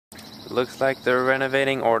Looks like they're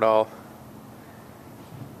renovating Ordal.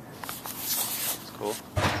 It's cool.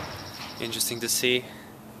 Interesting to see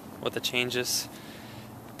what the changes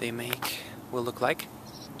they make will look like.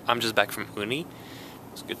 I'm just back from Uni.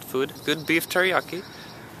 It's good food, good beef teriyaki.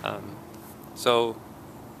 So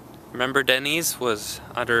remember Denny's was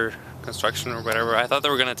under construction or whatever. I thought they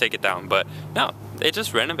were gonna take it down, but no, they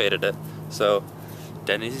just renovated it. So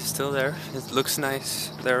Denny's is still there. It looks nice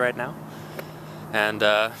there right now. And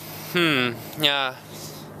yeah,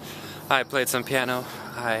 I played some piano.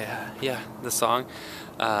 The song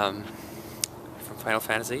from Final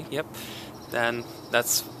Fantasy. Yep, and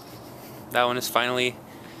that one is finally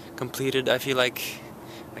completed. I feel like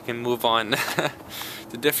I can move on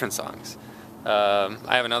to different songs. I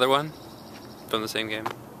have another one from the same game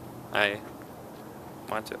I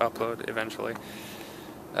want to upload eventually.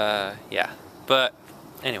 Yeah, but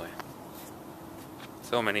anyway,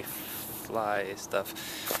 so many flies,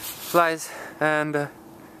 and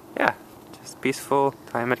yeah, just peaceful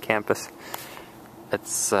time at campus.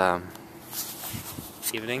 It's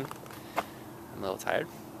evening. I'm a little tired.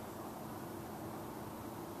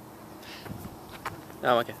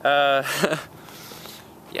 Oh, okay.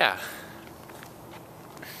 Yeah.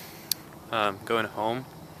 Going home.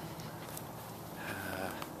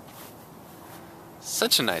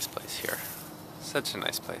 Such a nice place here. Such a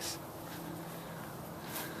nice place.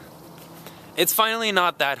 It's finally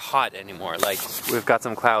not that hot anymore. Like, we've got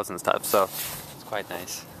some clouds and stuff, so it's quite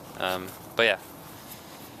nice. But yeah.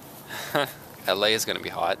 LA is gonna be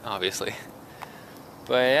hot, obviously.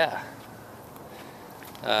 But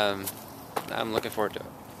yeah. I'm looking forward to it.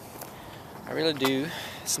 I really do.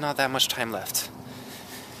 It's not that much time left.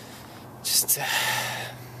 Just,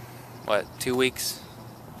 what, 2 weeks?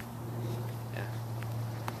 Yeah.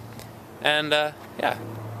 And, yeah.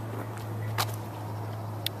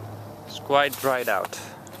 It's quite dried out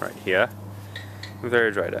right here.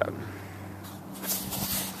 Very dried out.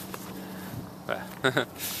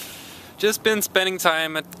 Just been spending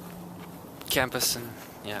time at campus and,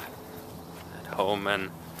 yeah, at home,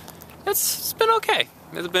 and it's been okay.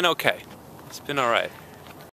 It's been okay. It's been alright.